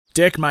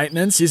Deck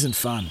maintenance isn't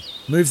fun.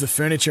 Move the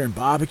furniture and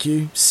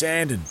barbecue,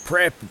 sand and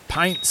prep,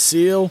 paint,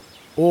 seal,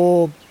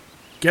 or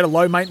get a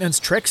low-maintenance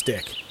Trex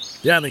deck.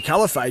 The only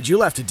colour fade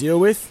you'll have to deal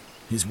with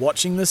is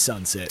watching the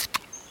sunset.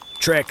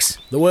 Trex,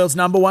 the world's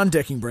 #1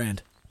 decking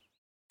brand.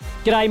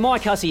 G'day,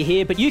 Mike Hussey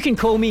here, but you can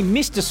call me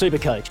Mr.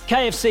 Supercoach.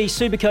 KFC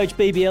Supercoach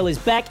BBL is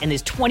back and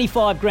there's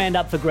 25 grand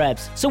up for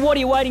grabs. So what are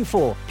you waiting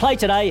for? Play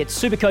today at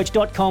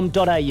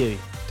supercoach.com.au.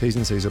 T's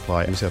and C's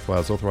apply. New South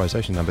Wales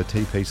authorisation number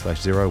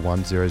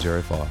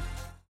TP/01005.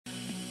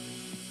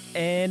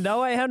 And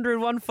 0800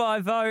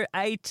 150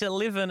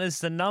 811 is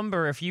the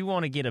number if you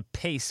want to get a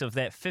piece of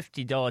that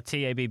 $50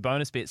 TAB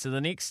bonus bet. So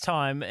the next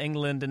time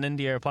England and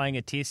India are playing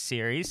a test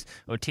series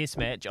or test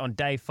match on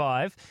day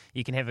 5,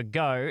 you can have a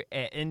go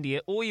at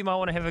India, or you might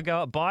want to have a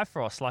go at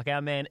Bifrost like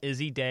our man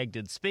Izzy Dag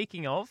did.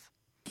 Speaking of...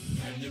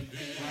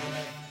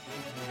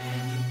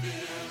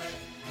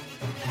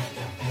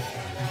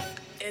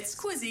 It's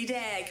Quizzy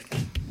Dag.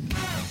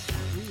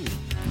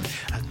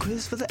 A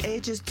quiz for the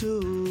ages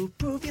to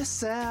prove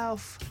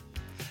yourself.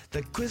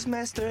 The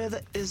quizmaster,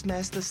 the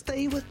ismaster,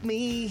 stay with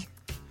me.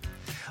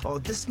 Oh,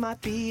 this might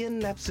be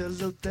an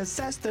absolute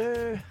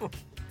disaster.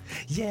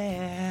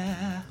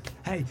 Yeah.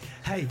 Hey,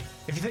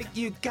 if you think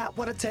you got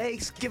what it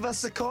takes, give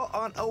us a call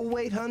on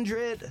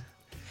 0800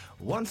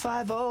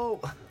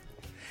 150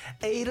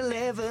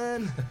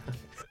 811.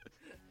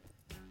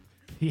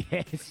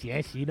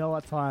 Yes, you know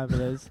what time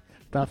it is.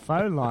 The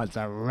phone lines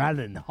are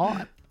running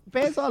hot.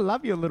 Baz, I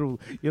love your little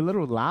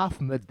laugh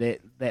mid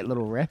that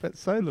little rap. It's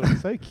so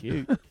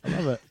cute. I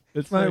love it.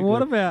 It's Mate, so what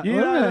good. about You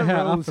know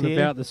how rules up and here.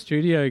 about the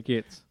studio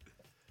gets?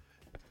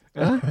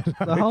 Huh?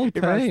 The whole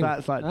Everyone team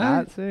starts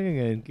dancing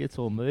and gets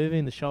all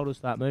moving. The shoulders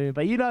start moving.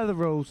 But you know the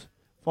rules.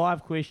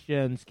 5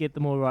 questions. Get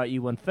them all right.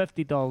 You win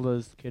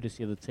 $50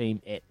 courtesy of the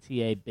team at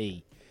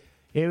TAB.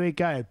 Here we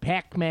go.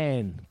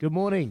 Pac-Man. Good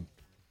morning.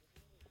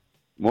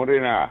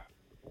 Morena.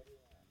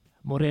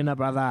 Morena,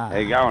 brother. How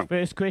you going?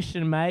 First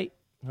question, mate.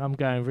 I'm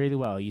going really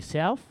well.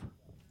 Yourself?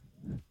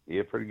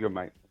 Yeah, pretty good,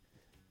 mate.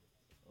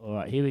 All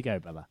right, here we go,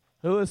 brother.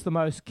 Who is the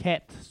most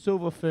capped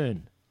silver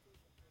fern?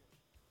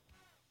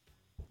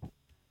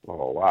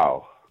 Oh,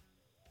 wow.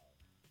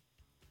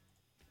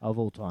 Of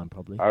all time,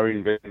 probably.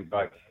 Owen Van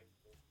Dyke.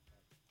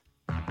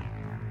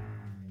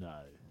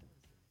 No.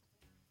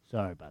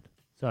 Sorry,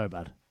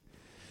 bud.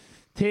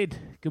 Ted,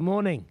 good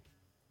morning.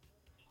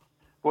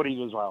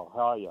 Morning as well.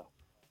 How are you?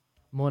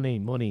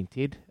 Morning,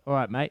 Ted. All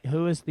right, mate.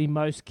 Who is the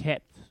most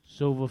capped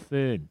silver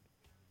fern?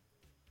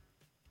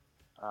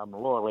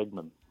 Laura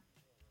Redman.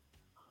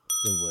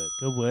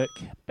 Good work.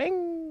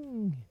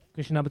 Bing!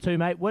 Question number 2,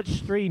 mate.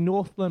 Which 3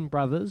 Northland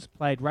brothers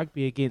played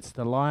rugby against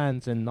the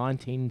Lions in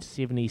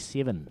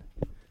 1977?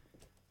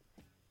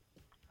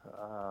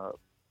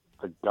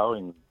 The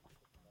Going.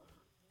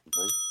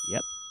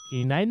 Yep. Can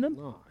you name them?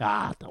 Oh.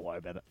 Don't worry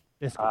about it.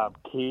 That's good.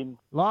 Ken.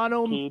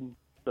 Lionel. Ken,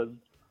 Sid.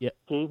 Yep.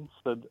 Ken,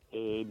 Sid,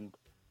 and...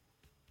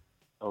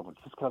 Oh, I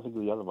just can't think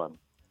of the other one.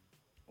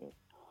 Yeah.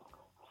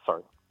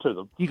 Sorry, 2 of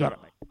them. You got it,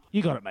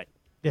 mate.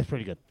 That's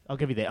pretty good. I'll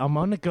give you that. I'm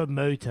on a good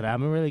mood today.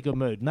 I'm in a really good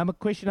mood.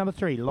 Question number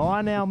 3.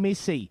 Lionel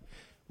Messi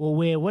will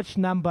wear which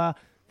number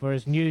for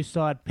his new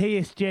side,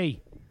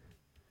 PSG?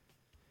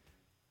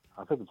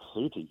 I think it's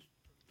 30.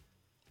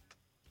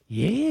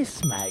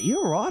 Yes, mate.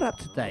 You're right up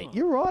to date.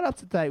 You're right up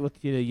to date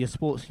with your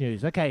sports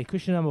news. Okay,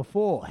 question number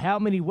 4. How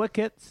many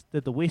wickets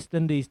did the West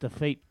Indies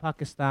defeat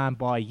Pakistan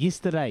by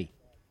yesterday?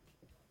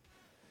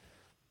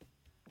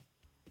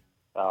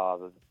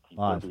 5.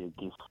 I'll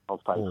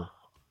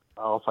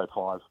say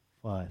 5.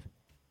 5.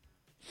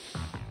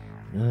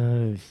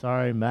 No,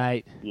 sorry,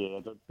 mate. Yeah.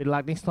 Good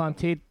luck next time,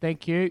 Ted.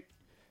 Thank you.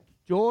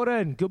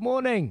 Jordan, good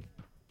morning.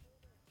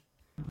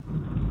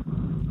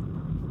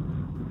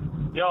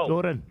 Yo,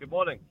 Jordan. good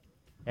morning.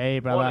 Hey,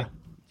 brother. Morning.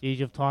 Geez,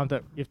 you've timed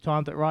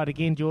it right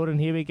again, Jordan.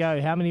 Here we go.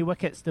 How many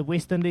wickets did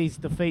West Indies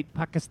defeat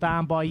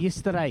Pakistan by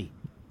yesterday?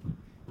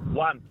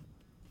 1.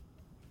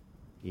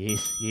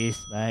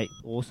 Yes, mate.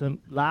 Awesome.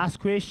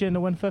 Last question to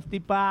win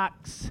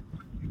 $50.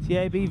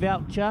 TAB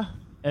voucher.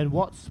 In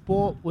what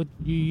sport would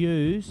you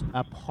use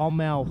a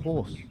pommel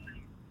horse?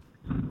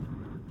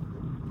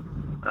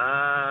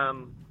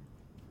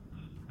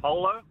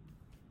 Polo?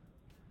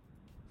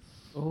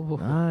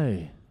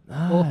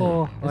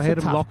 No. I had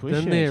him locked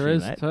in there,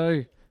 actually,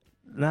 too.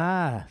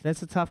 Nah,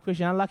 that's a tough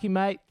question. Unlucky,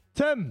 mate.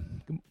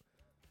 Tim.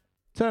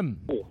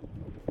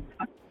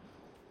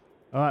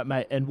 All right,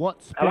 mate. In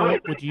what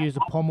sport would you use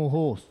a pommel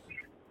horse?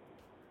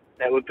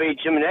 That would be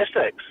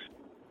gymnastics.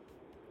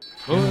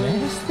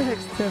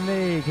 Gymnastics,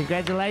 Timmy.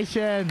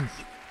 Congratulations.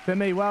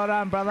 Timmy, well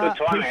done, brother. Good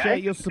timing,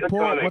 Appreciate your Good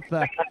support timing. with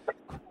the...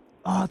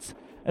 Oh,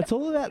 it's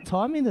all about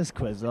timing, this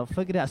quiz. I've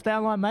figured out. Stay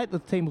online, mate. The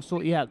team will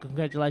sort you out.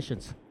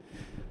 Congratulations.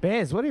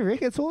 Baz, what do you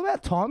reckon? It's all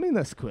about timing,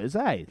 this quiz,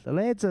 eh? The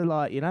lads are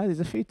like, there's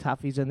a few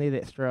toughies in there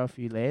that throw a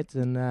few lads,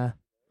 and I'm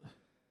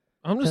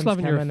just Tim's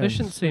loving your come in and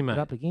efficiency, slipped mate. it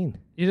up again.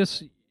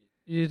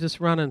 You're just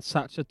running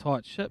such a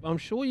tight ship. I'm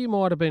sure you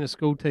might have been a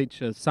school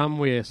teacher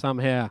somewhere,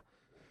 somehow,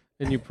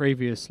 in your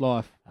previous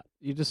life.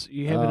 You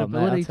have an Oh, mate,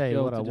 I'll ability tell you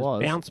to what I just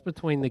was. bounce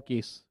between the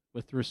guests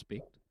with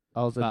respect.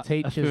 I was a but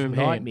teacher's firm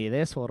hand. nightmare.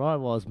 That's what I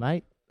was,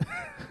 mate.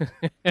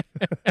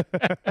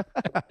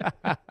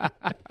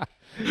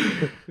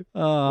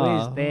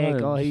 Where's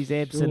Dag? Oh, he's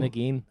absent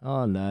again.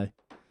 Oh, no.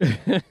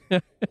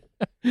 Oh,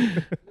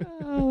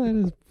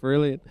 that is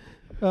brilliant.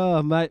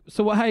 Oh, mate.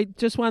 So, hey,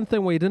 just one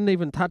thing we didn't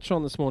even touch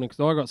on this morning because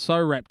I got so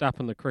wrapped up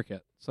in the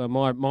cricket. So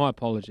my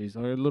apologies.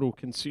 I got a little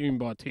consumed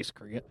by Test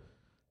cricket.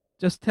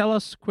 Just tell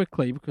us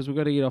quickly, because we've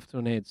got to get off to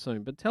an ad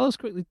soon, but tell us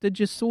quickly,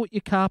 did you sort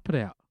your carpet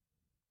out?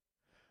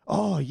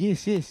 Oh,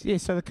 yes.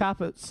 So the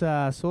carpet's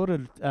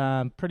sorted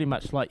pretty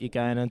much like you're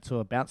going into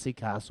a bouncy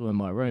castle in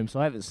my room. So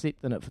I haven't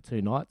slept in it for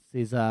 2 nights.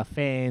 There's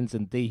fans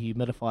and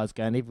dehumidifiers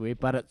going everywhere,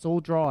 but it's all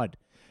dried.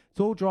 It's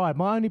all dried.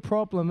 My only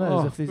problem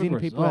is if there's any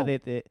people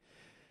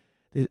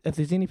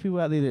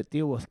out there that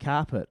deal with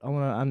carpet, I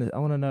want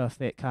to know if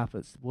that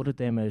carpet's water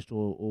damaged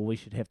or we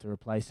should have to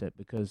replace it,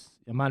 because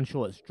I'm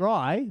unsure it's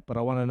dry, but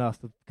I want to know if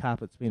the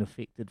carpet's been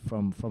affected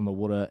from the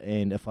water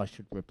and if I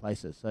should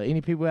replace it. So any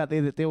people out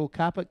there that deal with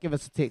carpet, give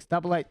us a text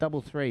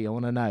 8833. I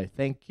want to know.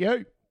 Thank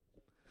you.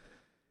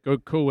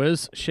 Good call,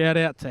 Iz. Shout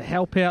out to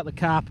Help Out the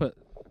Carpet.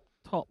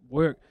 Top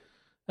work.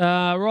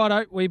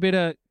 Righto, we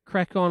better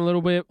crack on a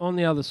little bit. On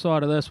the other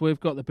side of this, we've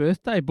got the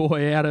birthday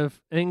boy out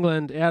of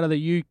England, out of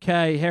the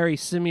UK. Harry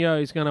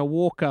Simeo is going to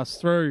walk us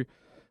through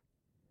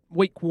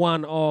week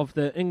 1 of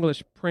the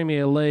English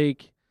Premier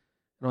League.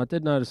 And I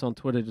did notice on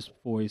Twitter just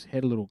before he's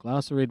had a little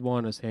glass of red wine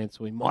in his hand,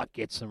 so we might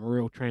get some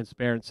real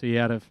transparency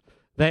out of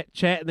that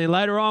chat. And then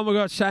later on, we've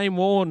got Shane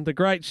Warne, the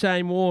great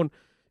Shane Warne.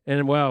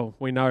 And, well,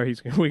 we know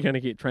we're going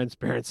to get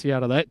transparency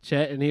out of that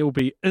chat, and he'll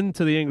be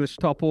into the English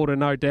top order,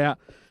 no doubt.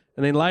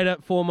 And then later,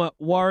 former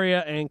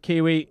Warrior and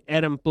Kiwi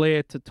Adam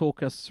Blair to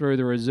talk us through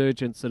the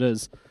resurgence it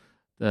is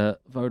the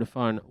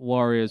Vodafone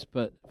Warriors.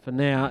 But for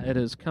now, it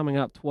is coming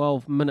up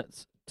 12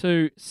 minutes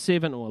to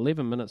 7, or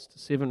 11 minutes to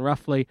 7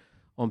 roughly,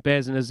 on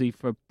Baz and Izzy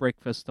for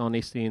breakfast on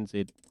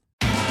SENZ.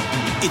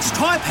 It's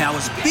Tyre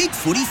Power's Big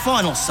Footy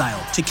Final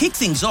Sale. To kick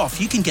things off,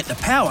 you can get the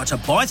power to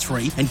buy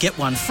 3 and get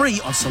 1 free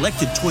on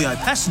selected Toyo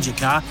passenger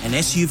car and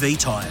SUV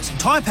tyres.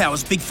 Tyre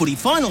Power's Big Footy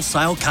Final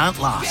Sale can't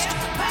last.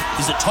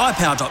 Visit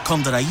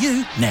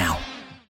tyrepower.com.au now.